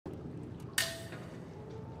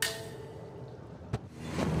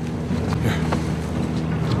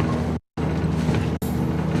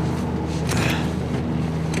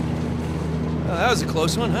was a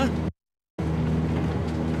close one, huh?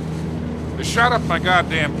 They shot up my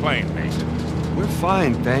goddamn plane, Nate. We're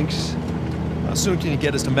fine, thanks. How soon can you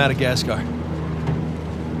get us to Madagascar?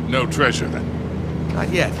 No treasure, then. Not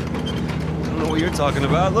yet. I don't know what you're talking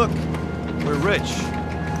about. Look, we're rich.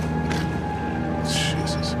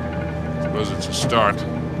 Jesus. Suppose it's a start.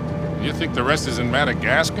 You think the rest is in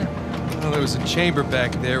Madagascar? Well, there was a chamber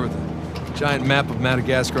back there with a giant map of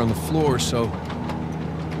Madagascar on the floor, so...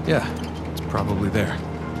 yeah, it's probably there.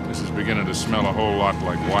 This is beginning to smell a whole lot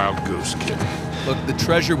like Wild Goose, kid. Look, the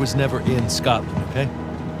treasure was never in Scotland, okay?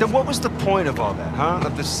 Then what was the point of all that, huh?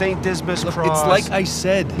 Of the St. Dismas Look, cross? it's like I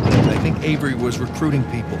said. I think Avery was recruiting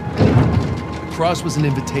people. The cross was an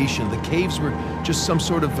invitation. The caves were just some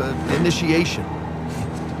sort of initiation.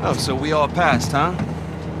 Oh, so we all passed, huh?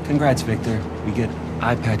 Congrats, Victor. We get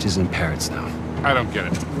eye patches and parrots now. I don't get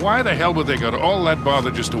it. Why the hell would they go to all that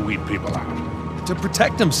bother just to weed people out? To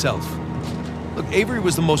protect himself. Look, Avery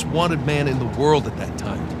was the most wanted man in the world at that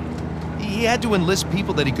time. He had to enlist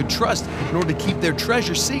people that he could trust in order to keep their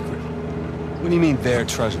treasure secret. What do you mean, their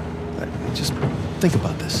treasure? Just think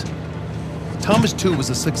about this. Thomas, too, was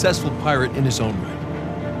a successful pirate in his own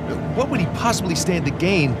right. What would he possibly stand to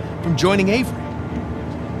gain from joining Avery?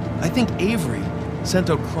 I think Avery sent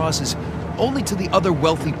out crosses only to the other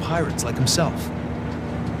wealthy pirates like himself.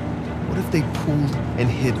 What if they pooled and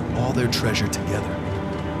hid all their treasure together?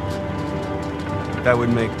 That would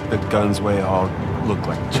make the Gunsway all look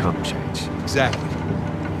like chump change. Exactly.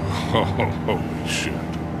 Oh, holy shit.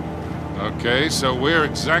 Okay, so where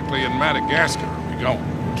exactly in Madagascar are we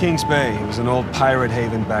going? Kings Bay. It was an old pirate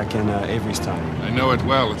haven back in Avery's time. I know it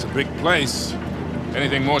well. It's a big place.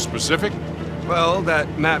 Anything more specific? Well,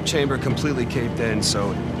 that map chamber completely caved in,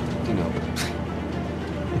 so, you know.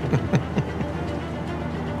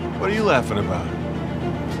 What are you laughing about?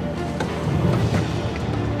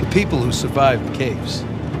 The people who survived the caves,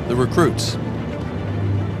 the recruits.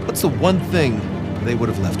 What's the one thing they would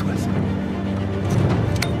have left with?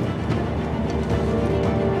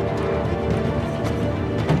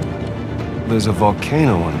 There's a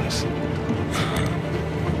volcano on this.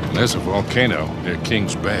 There's a volcano near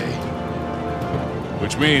Kings Bay.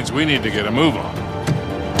 Which means we need to get a move on.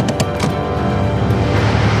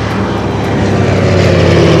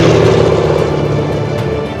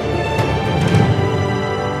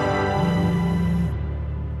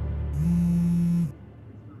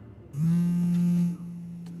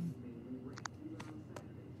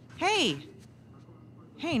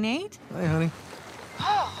 Hey, Nate. Hi, honey.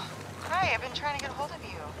 Oh, hi. I've been trying to get a hold of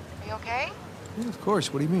you. Are you okay? Yeah, of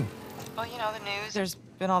course. What do you mean? Well, you know, the news. There's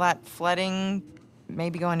been all that flooding.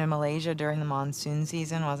 Maybe going to Malaysia during the monsoon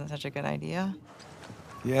season wasn't such a good idea.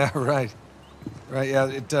 Yeah, right. Right, yeah,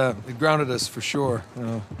 it grounded us for sure. You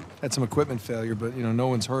know, had some equipment failure, but, you know, no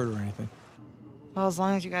one's hurt or anything. Well, as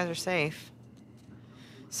long as you guys are safe.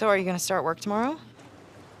 So are you going to start work tomorrow?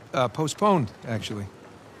 Postponed, actually.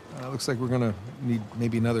 Looks like we're gonna need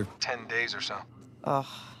maybe another 10 days or so. Ugh,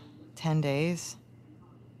 10 days?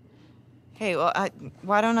 Hey, well,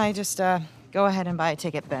 why don't I just, go ahead and buy a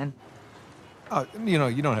ticket then? You know,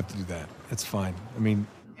 you don't have to do that. It's fine. I mean,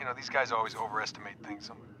 you know, these guys always overestimate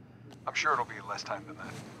things. I'm sure it'll be less time than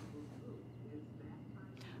that.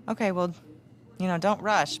 Okay, well, you know, don't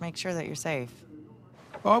rush. Make sure that you're safe.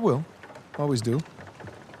 Oh, I will. Always do.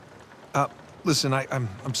 Listen,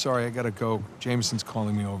 I'm sorry, I gotta go. Jameson's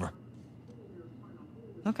calling me over.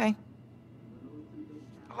 Okay.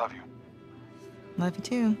 I love you. Love you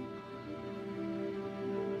too.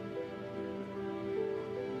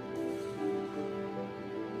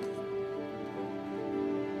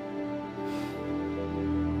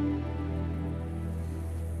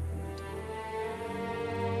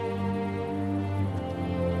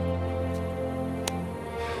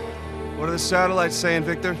 What are the satellites saying,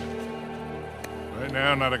 Victor? Right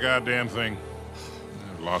now, not a goddamn thing.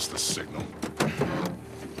 I've lost the signal.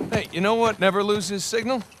 Hey, you know what never loses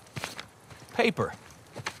signal? Paper.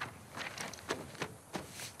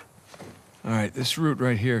 All right, this route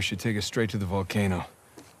right here should take us straight to the volcano.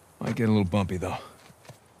 Might get a little bumpy, though.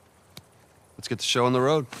 Let's get the show on the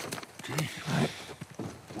road. Okay. All right.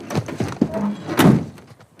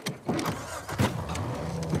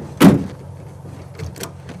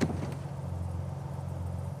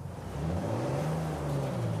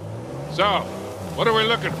 So, what are we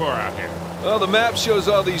looking for out here? Well, the map shows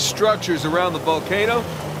all these structures around the volcano.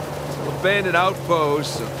 Some abandoned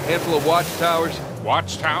outposts, a handful of watchtowers.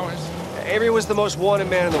 Watchtowers? Avery was the most wanted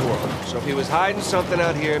man in the world, so if he was hiding something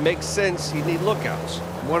out here, it makes sense he'd need lookouts.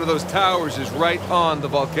 One of those towers is right on the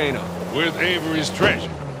volcano. With Avery's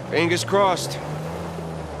treasure. Fingers crossed.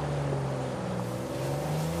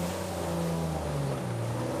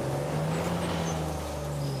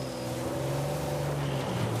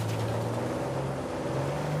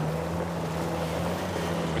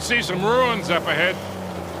 see some ruins up ahead.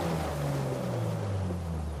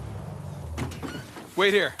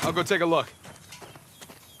 Wait here. I'll go take a look.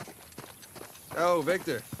 Oh,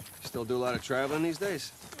 Victor. Still do a lot of traveling these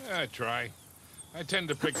days? I try. I tend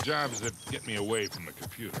to pick jobs that get me away from the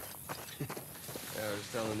computer. Yeah, I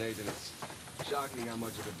was telling Nathan, it's shocking how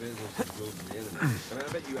much of the business has moved to the internet. I mean,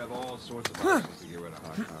 I bet you have all sorts of options to get rid of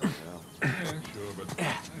hard cars now. Yeah, sure, but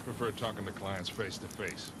I prefer talking to clients face to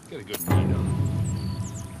face. Get a good read on them.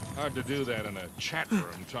 Hard to do that in a chat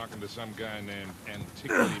room talking to some guy named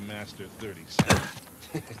Antiquity Master 37.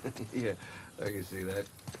 Yeah, I can see that.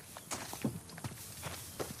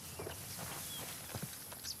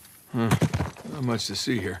 Not much to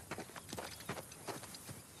see here.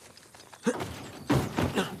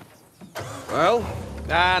 Well?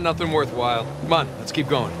 Nah, nothing worthwhile. Come on, let's keep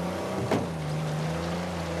going.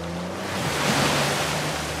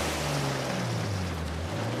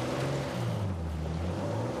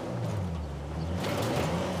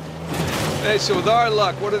 Hey, so with our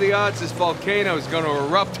luck, what are the odds this volcano is going to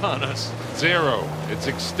erupt on us? 0. It's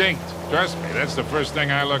extinct. Trust me, that's the first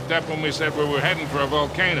thing I looked up when we said we were heading for a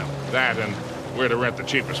volcano. That and where to rent the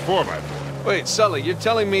cheapest 4x4. Wait, Sully, you're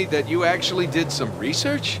telling me that you actually did some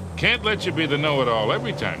research? Can't let you be the know-it-all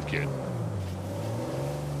every time, kid.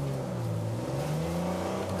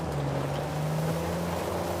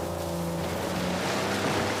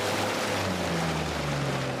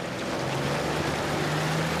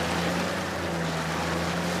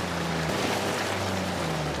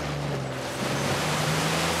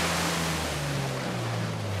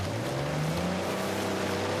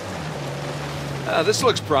 This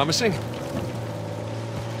looks promising.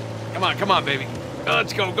 Come on, baby.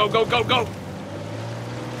 Let's go, go, go, go, go!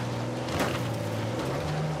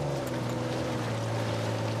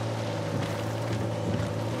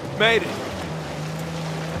 Made it.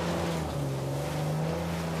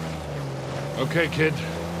 Okay, kid.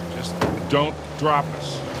 Just don't drop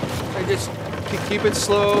us. Hey, just keep it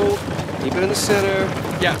slow. Keep it in the center.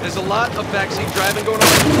 Yeah, there's a lot of backseat driving going on.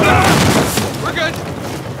 Ah! We're good.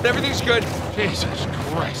 Everything's good. Jesus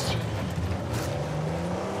Christ.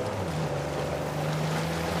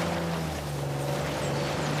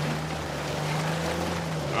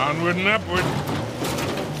 Onward and upward.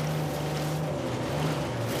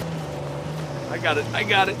 I got it. I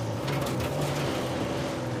got it.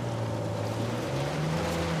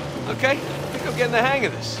 Okay, I think I'm getting the hang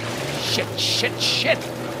of this. Shit.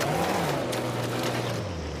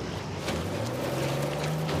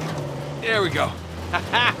 There we go. Ha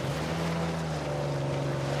ha!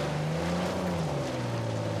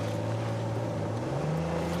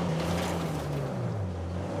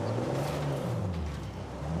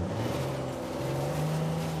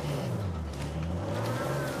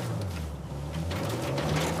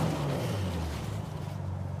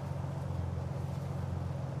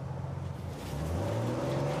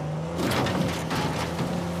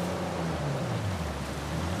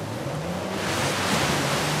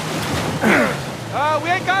 We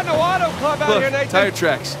ain't got no auto club out here, Nathan. Tire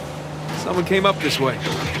tracks. Someone came up this way.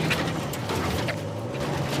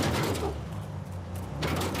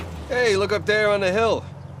 Hey, look up there on the hill.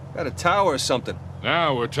 Got a tower or something.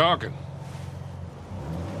 Now we're talking.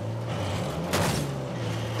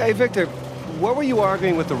 Hey, Victor, what were you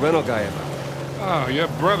arguing with the rental guy about? Oh, your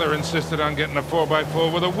brother insisted on getting a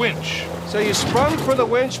 4x4 with a winch. So you sprung for the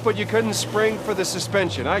winch, but you couldn't spring for the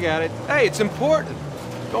suspension. I got it. Hey, it's important.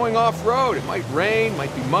 Going off-road, it might rain,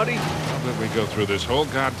 might be muddy. How did we go through this whole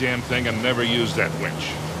goddamn thing and never use that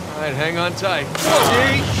winch? All right, hang on tight.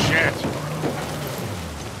 Oh, shit!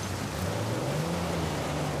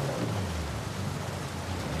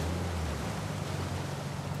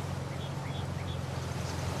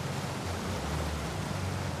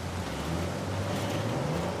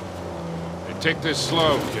 Hey, take this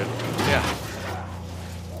slow, kid. Yeah.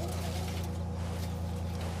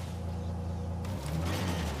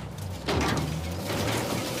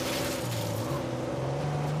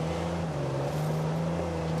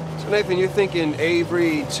 Nathan, you're thinking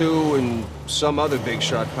Avery, too, and some other big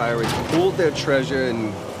shot pirates pulled their treasure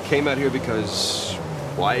and came out here because...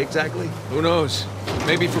 why exactly? Who knows?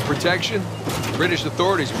 Maybe for protection? British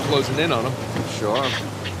authorities were closing in on them. Sure.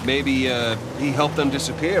 Maybe, he helped them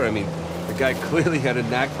disappear. I mean, the guy clearly had a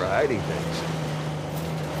knack for hiding things.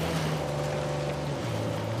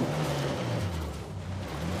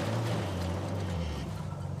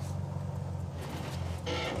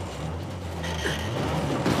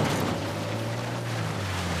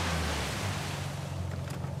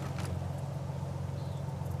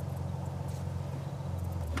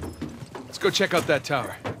 Let's go check out that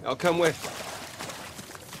tower. I'll come with.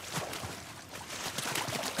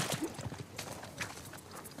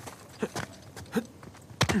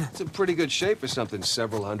 pretty good shape for something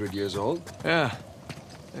several hundred years old. Yeah.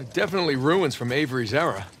 Definitely ruins from Avery's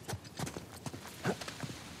era.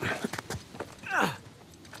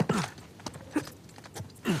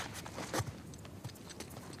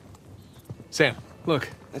 Sam, look.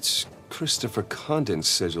 That's Christopher Condon's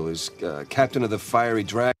sigil. He's captain of the Fiery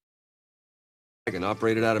Dragon,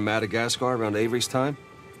 operated out of Madagascar around Avery's time.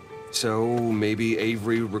 So maybe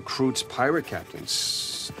Avery recruits pirate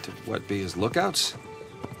captains to, what, be his lookouts?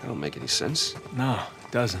 That don't make any sense. No,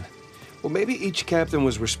 it doesn't. Well, maybe each captain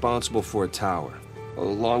was responsible for a tower,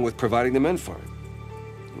 along with providing the men for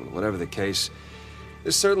it. Whatever the case,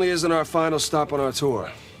 this certainly isn't our final stop on our tour.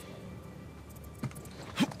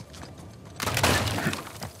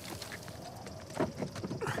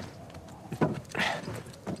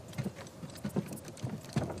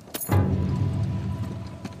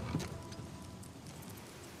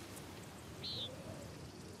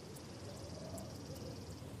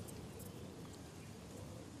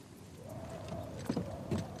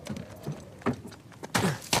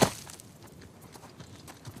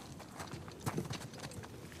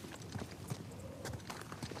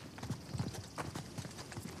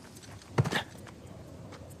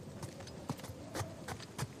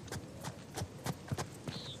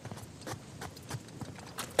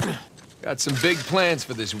 Got some big plans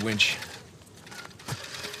for this winch.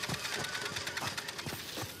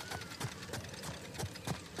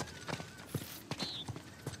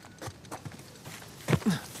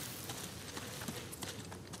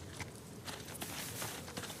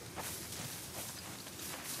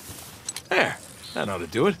 There, that ought to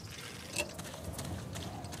do it.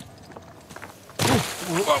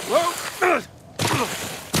 Whoa, whoa!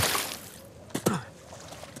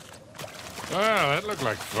 Well, that looked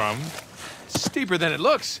like fun. Steeper than it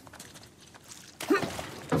looks. All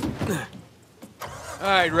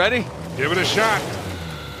right, ready? Give it a shot.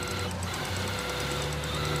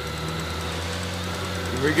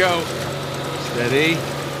 Here we go. Steady.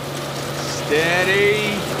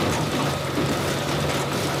 Steady.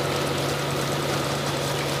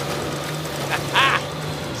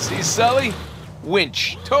 See, Sully?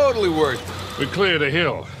 Winch. Totally worth it. We cleared a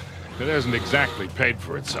hill. It hasn't exactly paid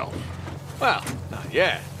for itself. Well, not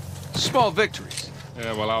yet. Small victories.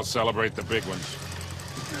 Yeah, well, I'll celebrate the big ones.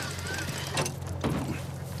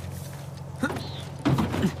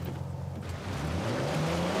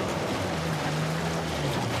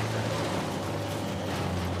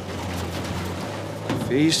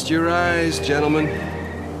 Feast your eyes, gentlemen.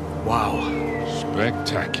 Wow.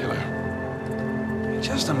 Spectacular.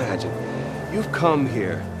 Just imagine, you've come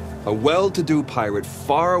here, a well-to-do pirate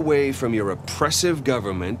far away from your oppressive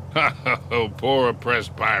government. Oh, poor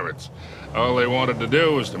oppressed pirates. All they wanted to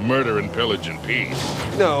do was to murder and pillage in peace.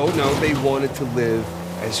 No, they wanted to live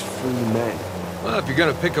as free men. Well, if you're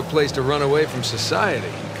gonna pick a place to run away from society,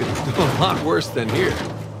 you could do a lot worse than here.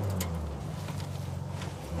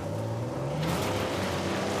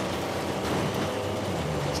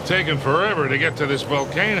 It's taken forever to get to this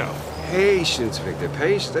volcano. Patience, Victor,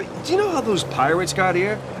 patience. Do you know how those pirates got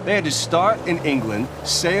here? They had to start in England,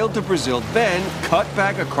 sail to Brazil, then cut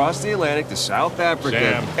back across the Atlantic to South Africa.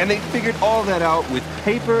 Sam. And they figured all that out with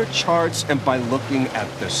paper, charts, and by looking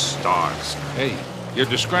at the stars. Hey, you're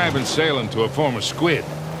describing sailing to a former squid.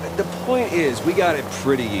 The point is, we got it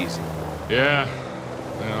pretty easy. Yeah,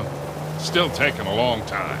 well, it's still taking a long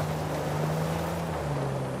time.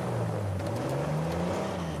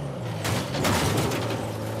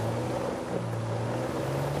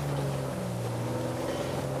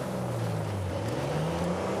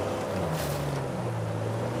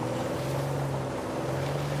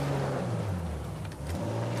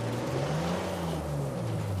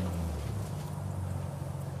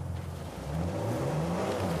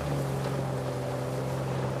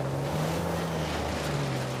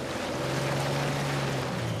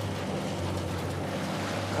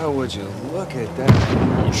 How would you look at that?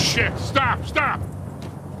 Oh, shit! Stop! Stop!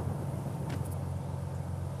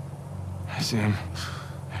 I see him.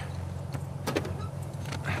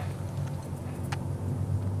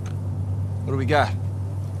 What do we got?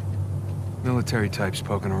 Military types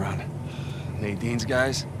poking around. Nadine's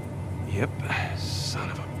guys? Yep. Son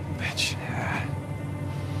of a bitch. Yeah.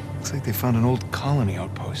 Looks like they found an old colony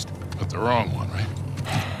outpost. But the wrong one, right?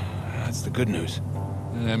 That's the good news.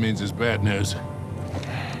 That means it's bad news.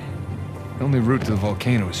 The only route to the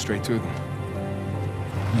volcano is straight through them.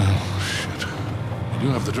 Oh, shit. You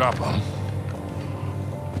do have the drop on them.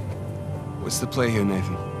 What's the play here,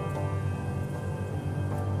 Nathan?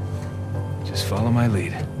 Just follow my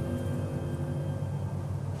lead.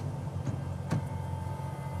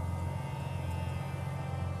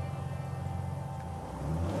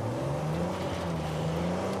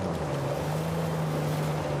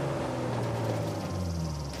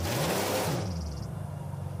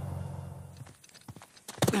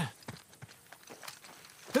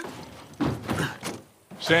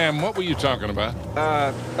 Sam, what were you talking about?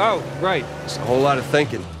 Oh, right. It's a whole lot of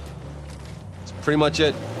thinking. That's pretty much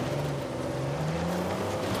it.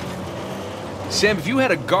 Sam, if you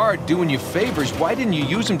had a guard doing you favors, why didn't you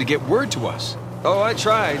use him to get word to us? Oh, I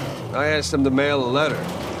tried. I asked him to mail a letter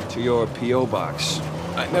to your P.O. box.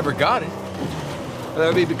 I never got it. That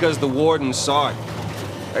would be because the warden saw it.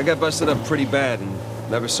 I got busted up pretty bad and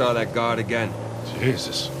never saw that guard again.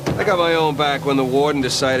 Jesus. I got my own back when the warden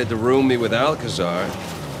decided to room me with Alcazar.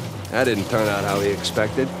 That didn't turn out how he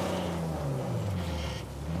expected.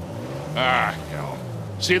 Ah, hell.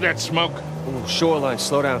 See that smoke? Ooh, shoreline,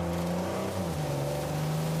 slow down.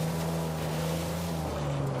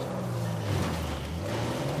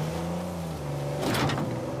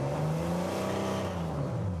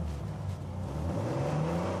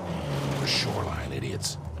 The shoreline,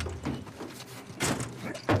 idiots.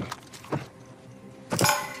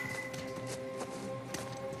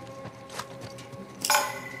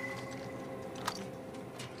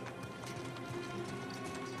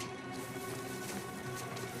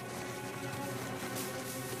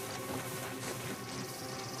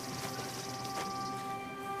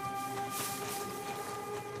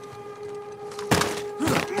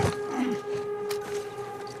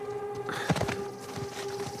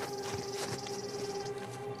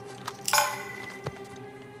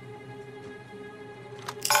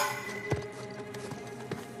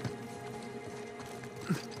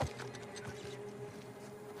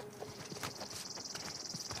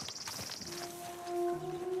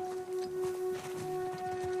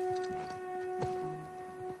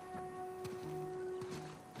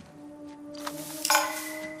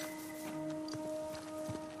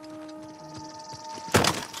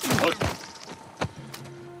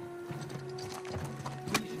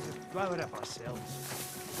 Blow it up ourselves.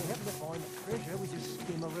 If we happen to find the treasure, we just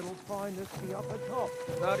skim a little finder's fee up the top.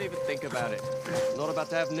 Don't even think about it. I'm not about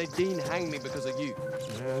to have Nadine hang me because of you.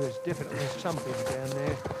 No, there's definitely something down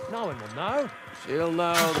there. No one will know. She'll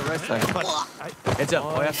know, the rest ain't. Hey, Heads up,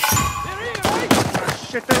 boy. they're here, mate! Oh,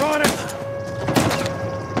 shit, they're on it!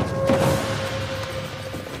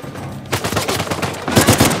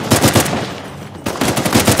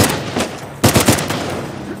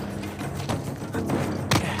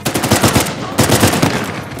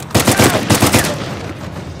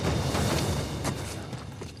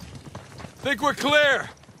 Think we're clear.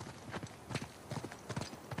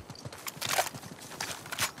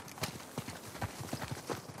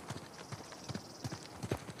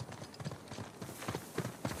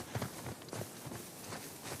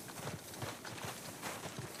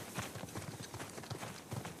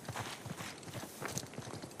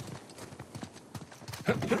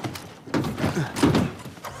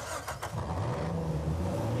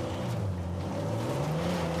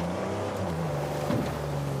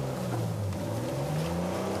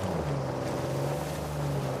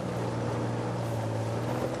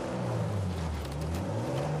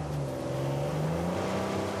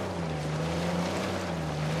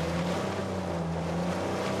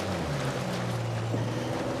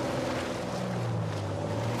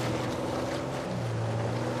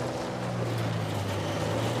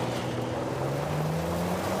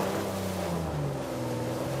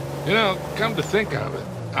 You know, come to think of it,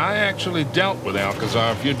 I actually dealt with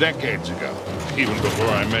Alcazar a few decades ago, even before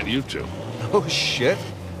I met you two. Oh, shit.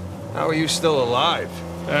 How are you still alive?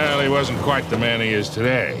 Well, he wasn't quite the man he is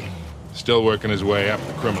today. Still working his way up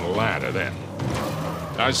the criminal ladder then.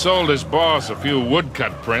 I sold his boss a few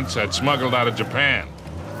woodcut prints I'd smuggled out of Japan.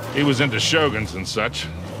 He was into shoguns and such.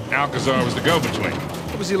 Alcazar was the go-between.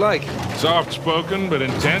 What was he like? Soft-spoken but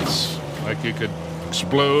intense, like you could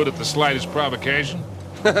explode at the slightest provocation.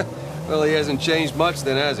 Well, he hasn't changed much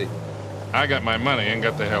then, has he? I got my money and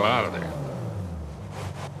got the hell out of there.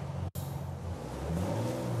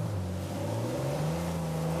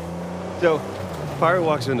 So, pirate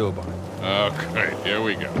walks into a bar, Okay, here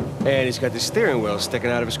we go. and he's got the steering wheel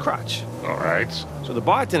sticking out of his crotch. All right. So the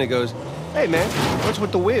bartender goes, "Hey, man, what's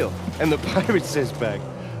with the wheel?" And the pirate says back,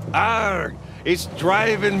 "Arg, it's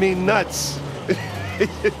driving me nuts."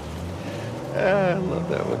 I love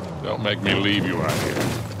that one. Don't make me leave you out here.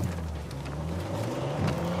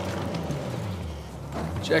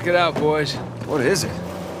 Check it out, boys. What is it?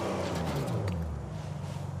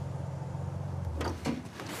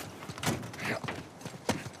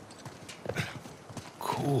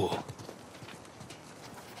 Cool.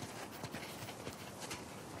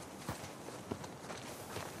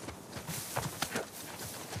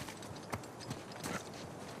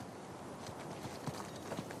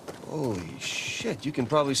 Holy shit, you can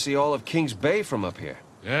probably see all of Kings Bay from up here.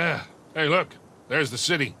 Yeah. Hey, look. There's the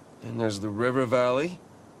city. And there's the river valley.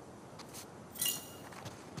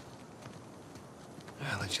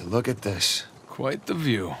 Would you look at this? Quite the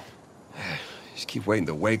view. Just keep waiting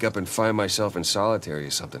to wake up and find myself in solitary or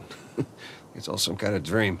something. It's all some kind of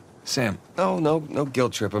dream. Sam. No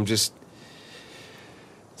guilt trip. I'm just...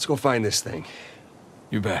 Let's go find this thing.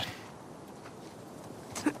 You bet.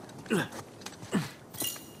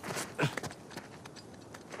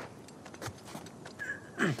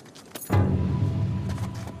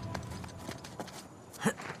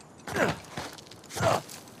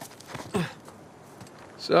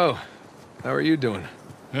 So, how are you doing?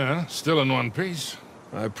 Yeah, still in one piece.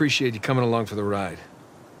 I appreciate you coming along for the ride.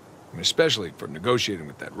 I mean, especially for negotiating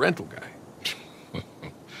with that rental guy.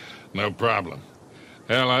 No problem.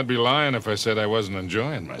 Hell, I'd be lying if I said I wasn't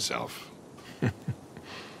enjoying myself.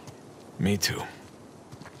 Me too.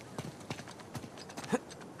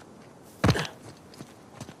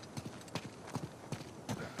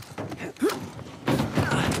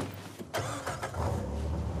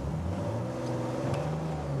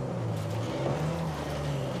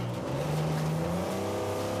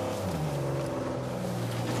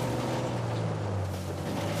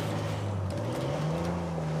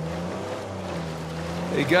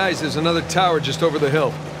 Hey guys, there's another tower just over the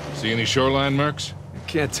hill. See any shoreline mercs?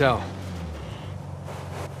 Can't tell.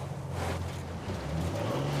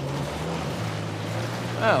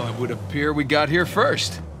 Well, it would appear we got here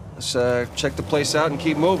first. Let's check the place out and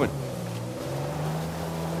keep moving.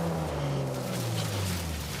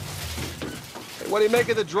 Hey, what do you make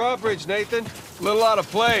of the drawbridge, Nathan? A little out of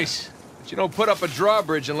place. But you don't put up a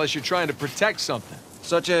drawbridge unless you're trying to protect something.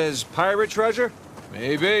 Such as pirate treasure?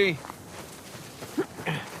 Maybe.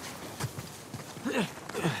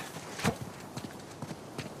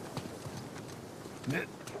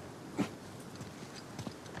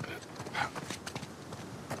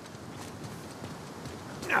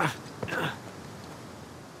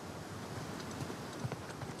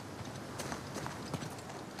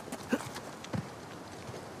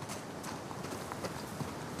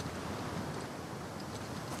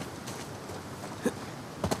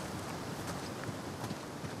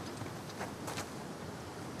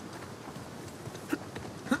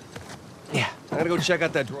 I gotta go check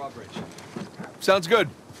out that drawbridge. Sounds good.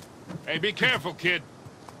 Hey, be careful, kid.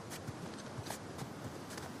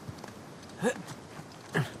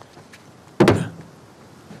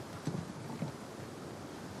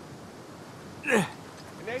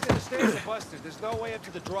 Nathan, the stairs are busted. There's no way up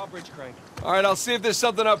to the drawbridge crank. All right, I'll see if there's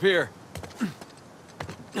something up here.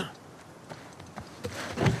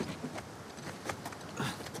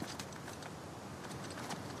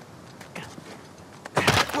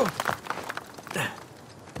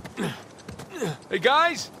 Hey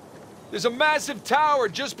guys, there's a massive tower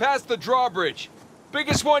just past the drawbridge.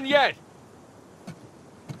 Biggest one yet.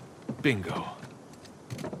 Bingo.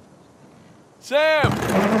 Sam!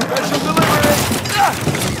 Special delivery! Ah!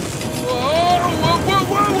 Whoa, whoa, whoa,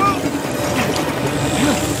 whoa,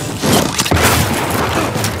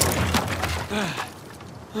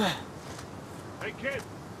 whoa! Hey, kid.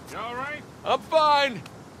 You all right? I'm fine.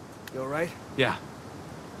 You all right? Yeah.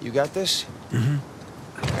 You got this? Mm-hmm.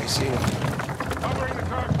 I see you. Covering the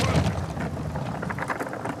car close.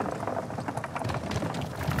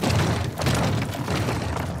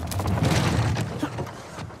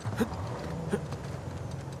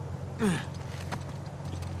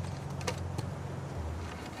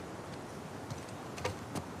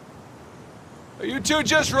 You two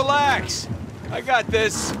just relax. I got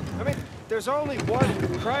this. I mean, there's only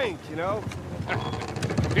one crank, you know?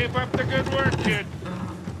 Keep up the good work, kid.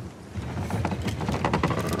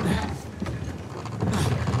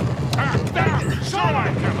 Down! So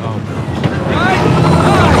I come. Oh no. Right?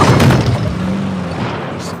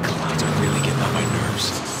 These clowns are really getting on my nerves.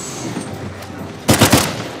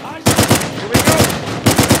 Here we go!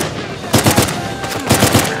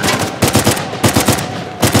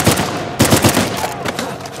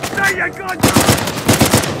 There you go!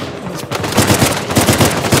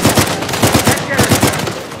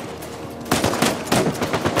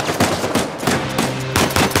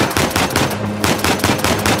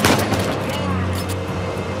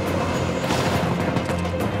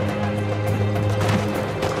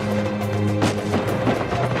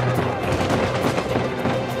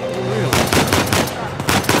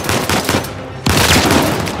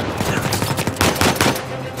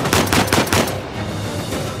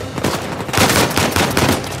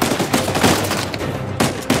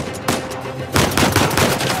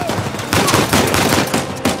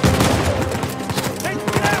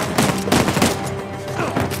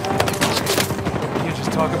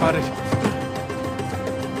 Talk about it.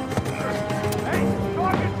 Hey,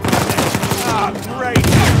 talking! Ah, great!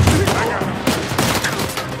 I got him.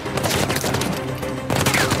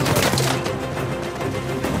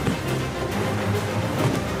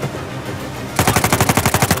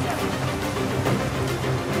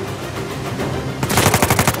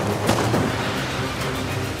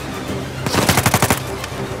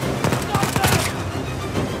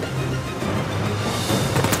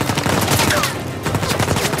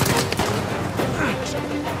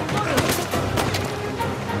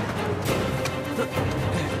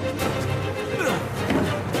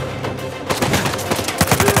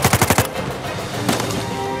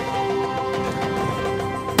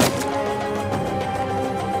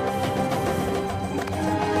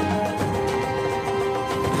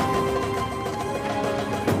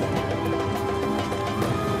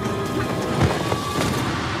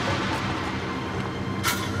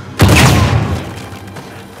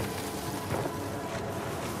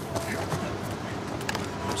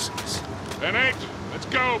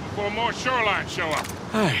 go before more shorelines show up.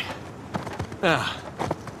 All right. Now,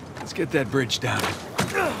 let's get that bridge down.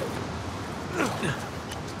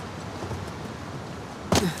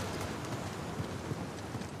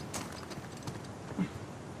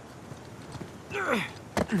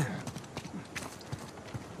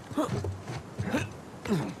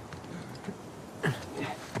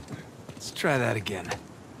 Let's try that again.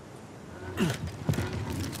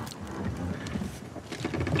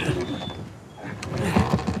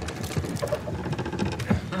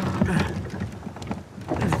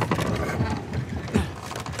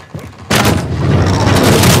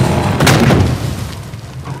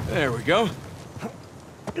 There we go.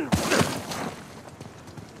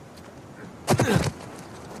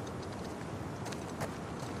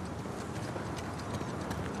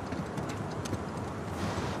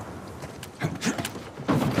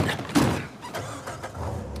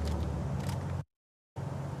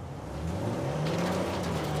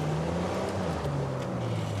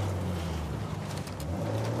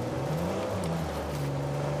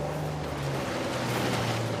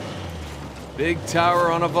 Big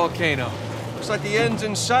tower on a volcano. Looks like the end's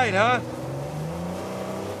in sight, huh?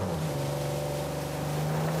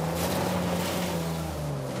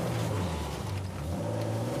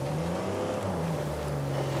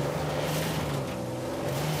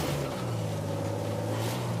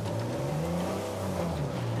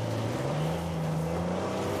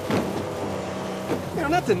 You know,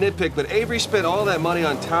 not to nitpick, but Avery spent all that money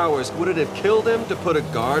on towers. Would it have killed him to put a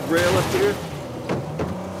guardrail up here?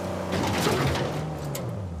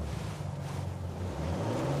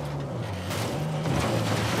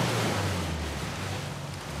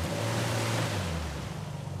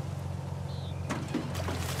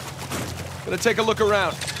 Gonna take a look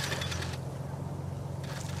around.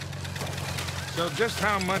 So just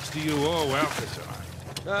how much do you owe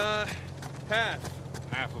Alcazar? Half.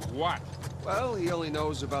 Half of what? Well, he only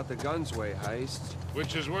knows about the Gunsway heist.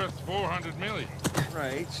 Which is worth 400 million.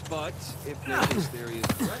 Right, but if Nathan's theory is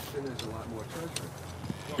correct, then there's a lot more treasure.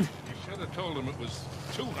 Well, you should have told him it was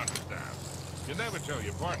 200,000. You never tell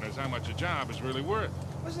your partners how much a job is really worth.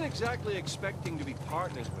 Wasn't exactly expecting to be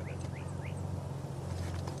partners with him.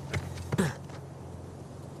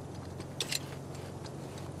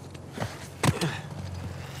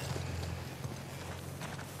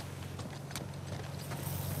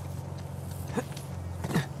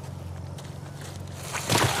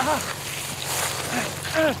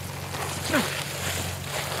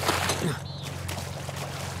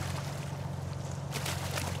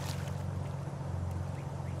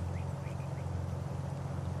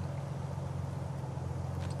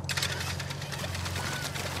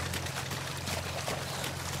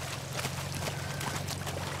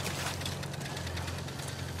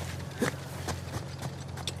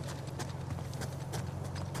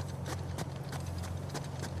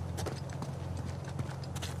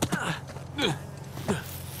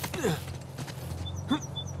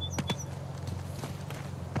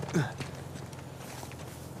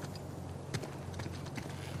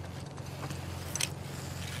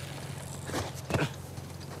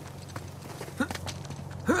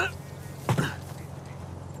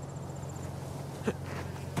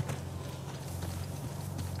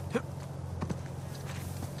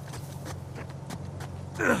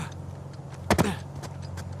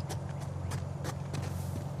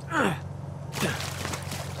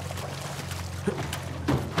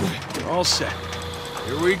 All set.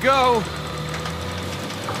 Here we go.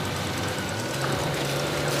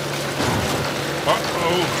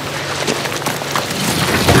 Uh-oh.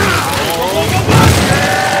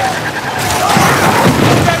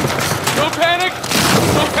 No panic!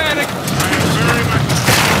 No panic! I'm very much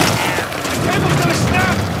here. The cable's gonna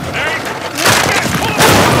snap! Hey!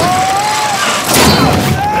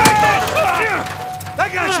 I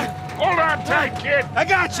got you! Hold on tight, kid! I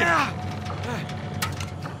got you!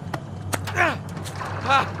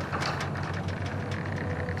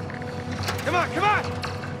 Come on, come on!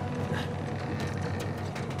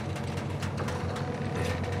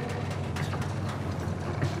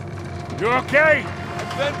 You okay?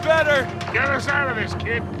 I've been better. Get us out of this,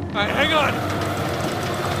 kid. All right, hang on.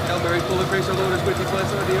 Hail Mary, full of grace, our Lord is with thee,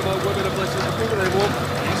 blessed are thee among women, and blessed is the fruit of thy womb.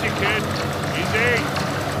 Easy, kid. Easy.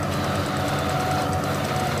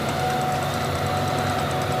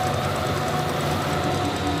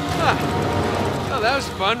 Oh, that was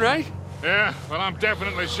fun, right? Yeah, well, I'm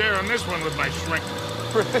definitely sharing this one with my shrink.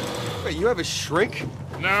 Wait, you have a shrink?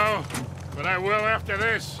 No, but I will after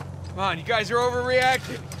this. Come on, you guys are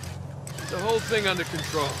overreacting. Get the whole thing under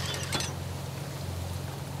control.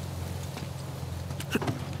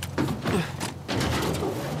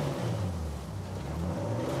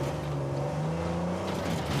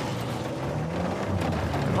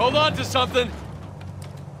 Hold on to something.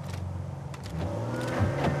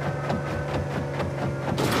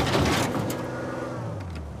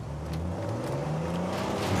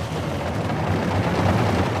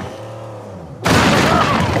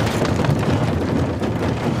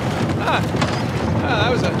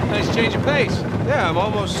 That was a nice change of pace. Yeah, I'm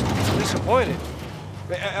almost disappointed.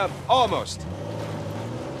 Almost.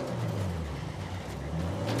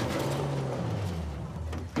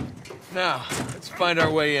 Now, let's find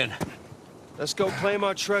our way in. Let's go claim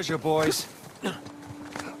our treasure, boys.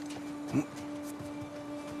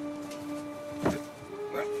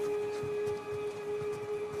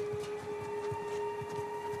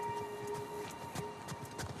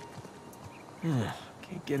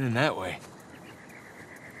 Can't get in that way.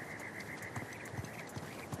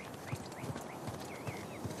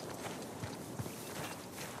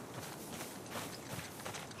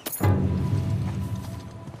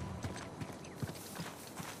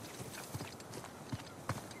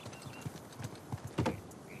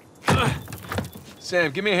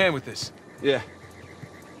 Sam, give me a hand with this. Yeah.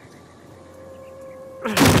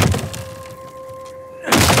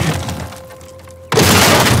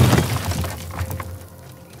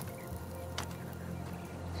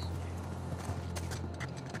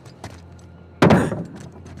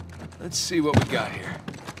 Let's see what we got here.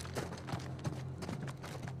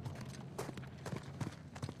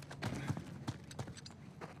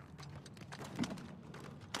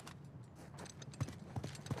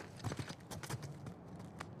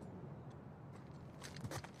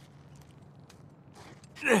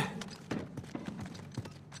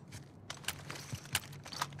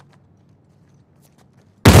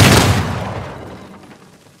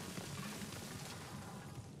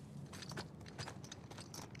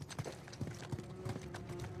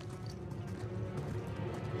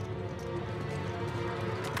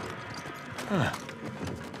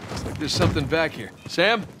 Looks like there's something back here.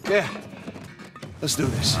 Sam? Yeah. Let's do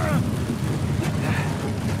this.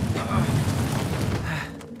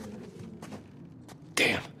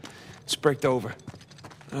 Damn. It's braked over.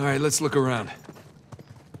 All right, let's look around.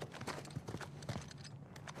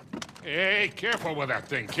 Hey, careful with that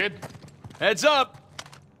thing, kid. Heads up!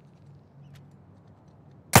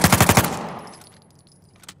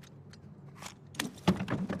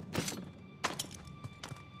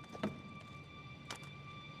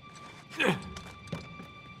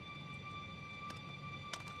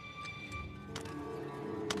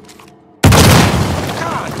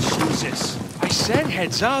 God, Jesus. I said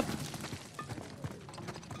heads up!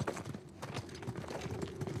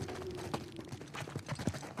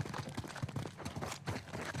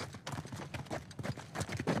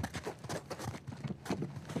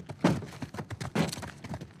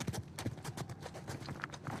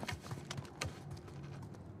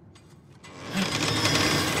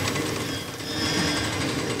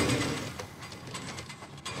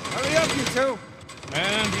 Hurry up, you two.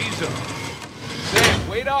 And he's up. Sam,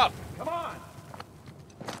 wait up! Come on.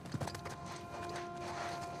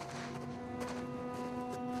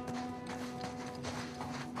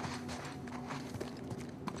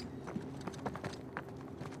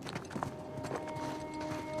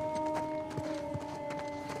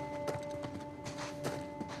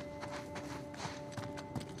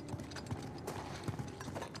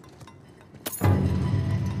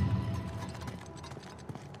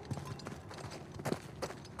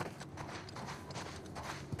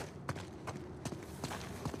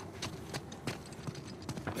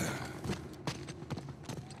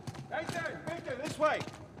 Right there, Victor, this way.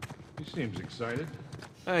 He seems excited.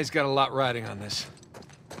 He's got a lot riding on this.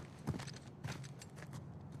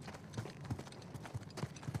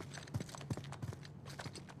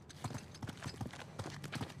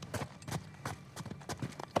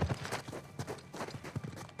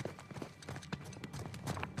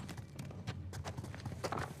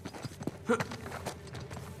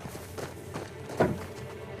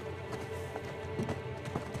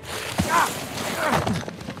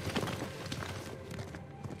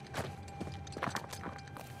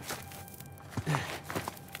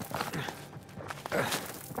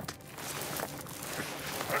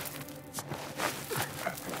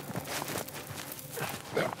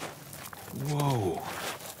 Whoa.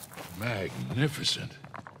 Magnificent.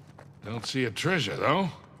 Don't see a treasure, though.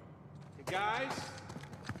 Hey, guys.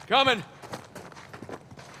 Coming!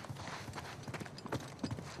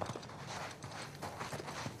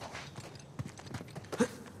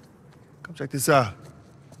 Come check this out.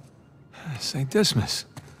 St. Dismas.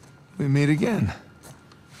 We meet again.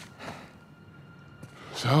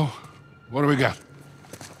 So, what do we got?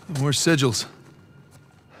 More sigils.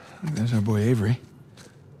 There's our boy Avery.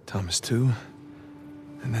 Thomas too.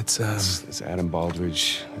 And that's, It's Adam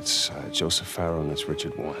Baldridge, it's Joseph Farrow, and it's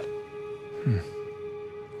Richard Warren.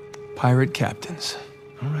 pirate captains.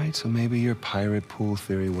 All right, so maybe your pirate pool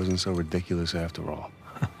theory wasn't so ridiculous after all.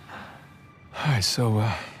 All right, so,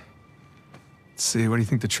 let's see, what do you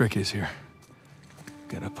think the trick is here?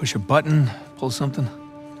 Gotta push a button, pull something?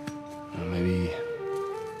 Maybe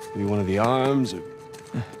one of the arms, or...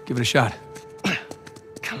 Give it a shot.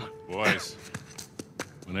 Boys,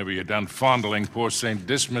 whenever you're done fondling poor St.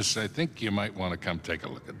 Dismas, I think you might want to come take a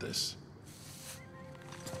look at this.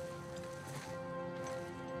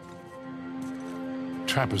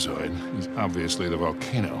 Trapezoid is obviously the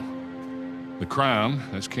volcano. The crown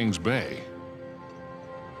is King's Bay.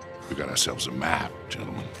 We got ourselves a map,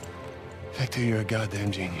 gentlemen. Victor, you're a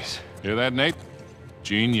goddamn genius. Hear that, Nate?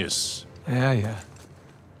 Genius. Yeah.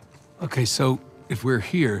 Okay, so if we're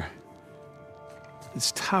here,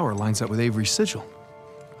 this tower lines up with Avery's sigil.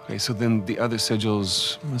 Okay, so then the other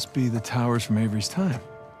sigils... Must be the towers from Avery's time.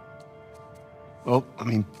 Well, I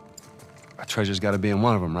mean, our treasure's gotta be in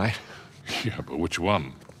one of them, right? Yeah, but which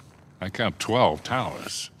one? I count 12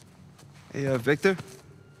 towers. Hey, Victor?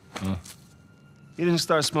 Huh? You didn't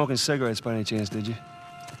start smoking cigarettes by any chance, did you?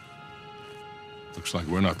 Looks like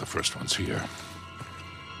we're not the first ones here.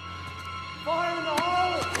 Fire in the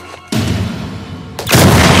hole!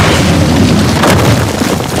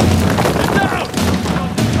 Get down!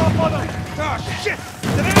 Stop on them! Oh, shit!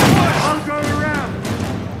 Did anyone? I'm going around!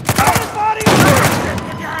 Everybody!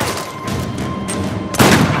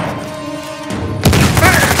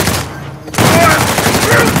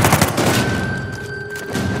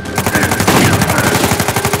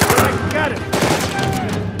 Got it!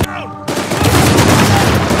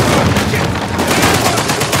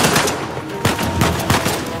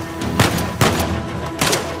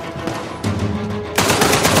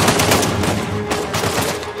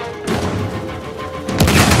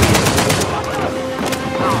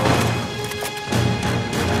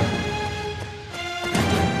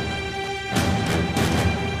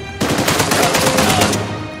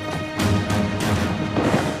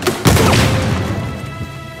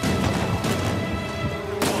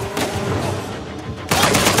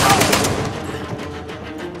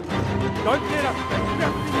 Don't get up!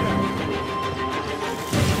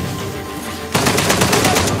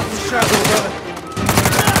 Shadow, brother.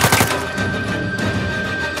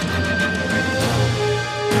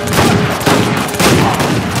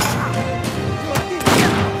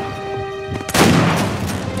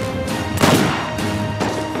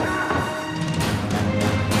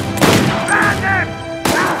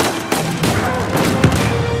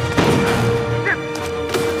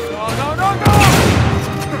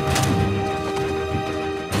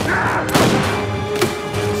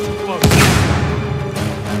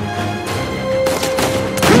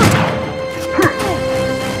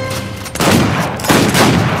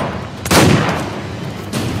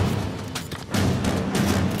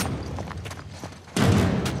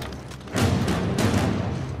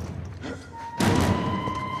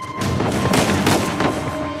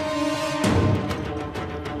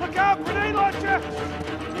 Look out! Grenade launcher!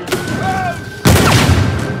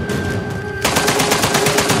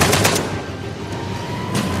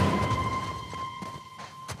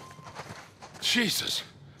 Jesus.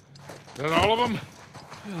 Is that all of them?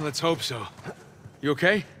 Well, let's hope so. You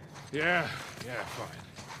okay? Yeah, fine.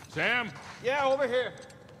 Sam? Yeah, over here.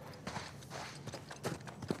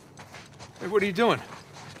 Hey, what are you doing?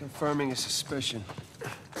 Confirming a suspicion.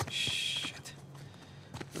 Shit.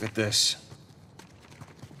 Look at this.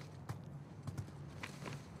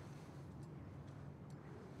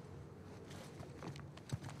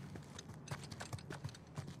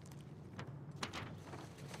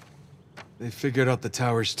 They figured out the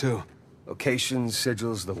towers, too. Locations,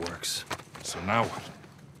 sigils, the works. So now what?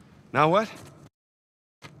 Now what?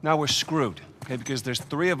 Now we're screwed, okay? Because there's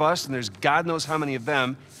 3 of us, and there's God knows how many of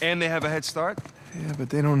them, and they have a head start. Yeah, but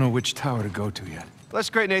they don't know which tower to go to yet. That's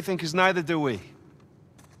great, Nathan, because neither do we.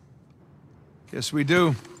 Yes, we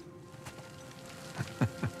do.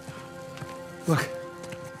 Look,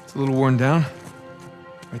 it's a little worn down.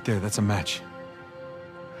 Right there, that's a match.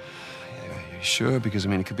 Yeah, you sure? Because, I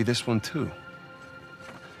mean, it could be this one, too.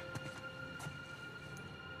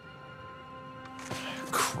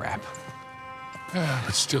 Crap.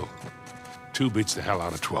 But still, 2 beats the hell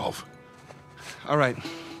out of 12. All right.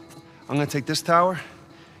 I'm gonna take this tower.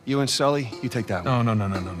 You and Sully, you take that one.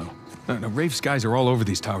 No, Rafe's guys are all over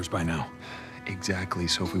these towers by now. Exactly.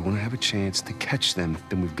 So if we want to have a chance to catch them,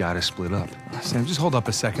 then we've got to split up. Sam, just hold up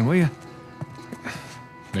a second, will you?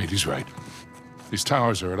 Nate, he's right. These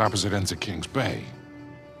towers are at opposite ends of King's Bay.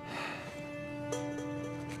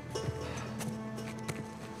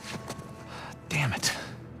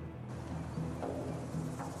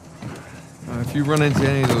 If you run into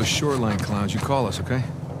any of those shoreline clowns, you call us, okay?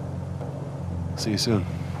 See you soon.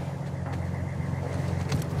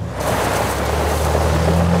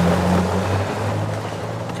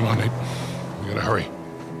 Come on, Nate. We gotta hurry.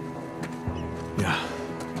 Yeah.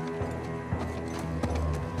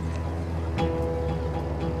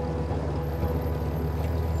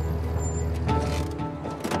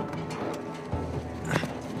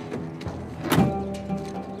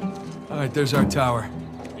 All right, there's our tower.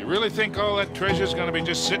 You really think all that treasure's gonna be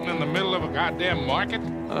just sitting in the middle of a goddamn market?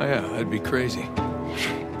 Oh yeah, that'd be crazy.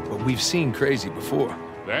 But we've seen crazy before.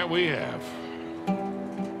 That we have.